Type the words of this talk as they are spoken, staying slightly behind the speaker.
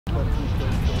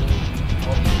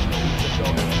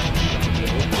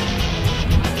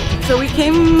So we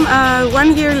came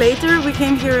 1 year later, we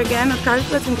came here again at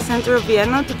Karlsplatz in the center of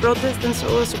Vienna to protest and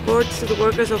show support to the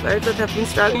workers of ERT that have been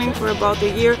struggling for about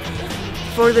a year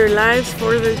for their lives,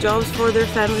 for their jobs, for their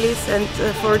families and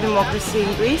for democracy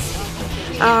in Greece.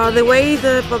 The way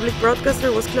the public broadcaster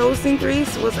was closed in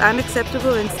Greece was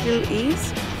unacceptable and still is.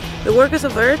 The workers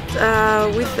of ERT,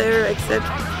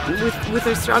 with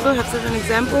their struggle, have set an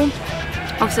example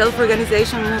of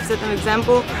self-organization and have set an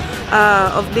example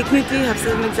of dignity, have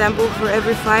set an example for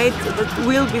every fight that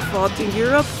will be fought in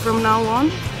Europe from now on.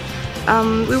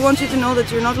 We want you to know that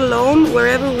you're not alone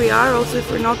wherever we are. Also, if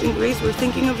we're not in Greece, we're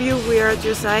thinking of you, we are at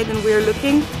your side and we are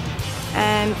looking,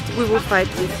 and we will fight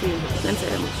with you. Thanks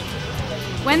very much.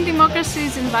 When democracy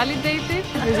is invalidated,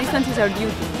 resistance is our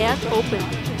duty. ERTOpen.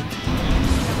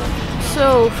 So,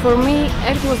 for me,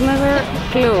 ERT was never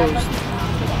closed.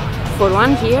 For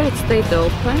 1 year it stayed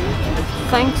open,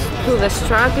 thanks to the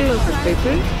struggle of the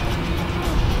people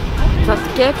that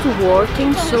kept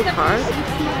working so hard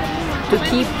to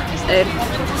keep ERT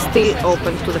still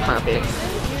open to the public.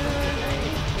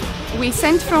 We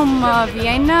sent from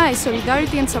Vienna a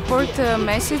solidarity and support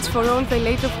message for all the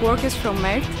laid-off workers from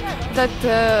ERT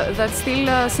that still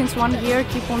since 1 year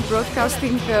keep on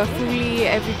broadcasting fully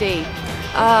every day.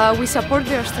 We support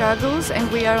their struggles and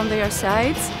we are on their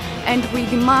sides, and we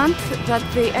demand that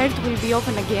the ERT will be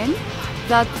open again,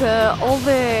 that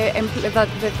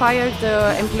the fired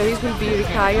employees will be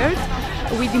rehired.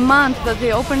 We demand that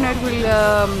the open ERT will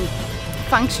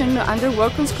function under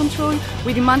workers' control.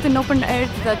 We demand an open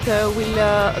ERT that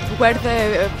where the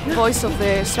voice of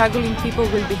the struggling people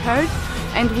will be heard,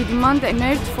 and we demand an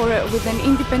ERT with an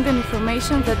independent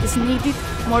information that is needed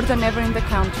more than ever in the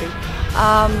country.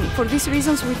 For these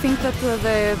reasons, we think that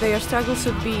their struggle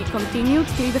should be continued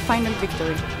till the final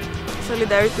victory.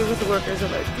 Solidarity with the workers of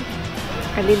ERT.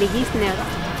 Αλληλεγγύη στην ERT.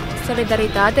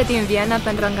 Solidaritate in Vienna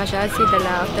pentru angajații de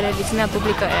la televiziunea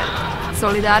publică ERT.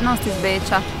 Solidarnost iz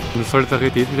Beča.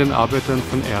 Solidarität mit den Arbeitern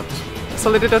von ERT.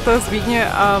 Solidarita z Vídně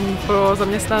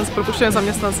pro puštěné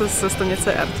zaměstnance ze stanice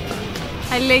ERT.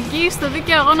 Αλληλεγγύη στο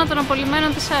δίκαιο αγώνα των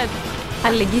απολυμμένων της ERT.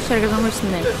 Αλληλεγγύη στους εργαζόμενους στην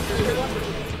ERT.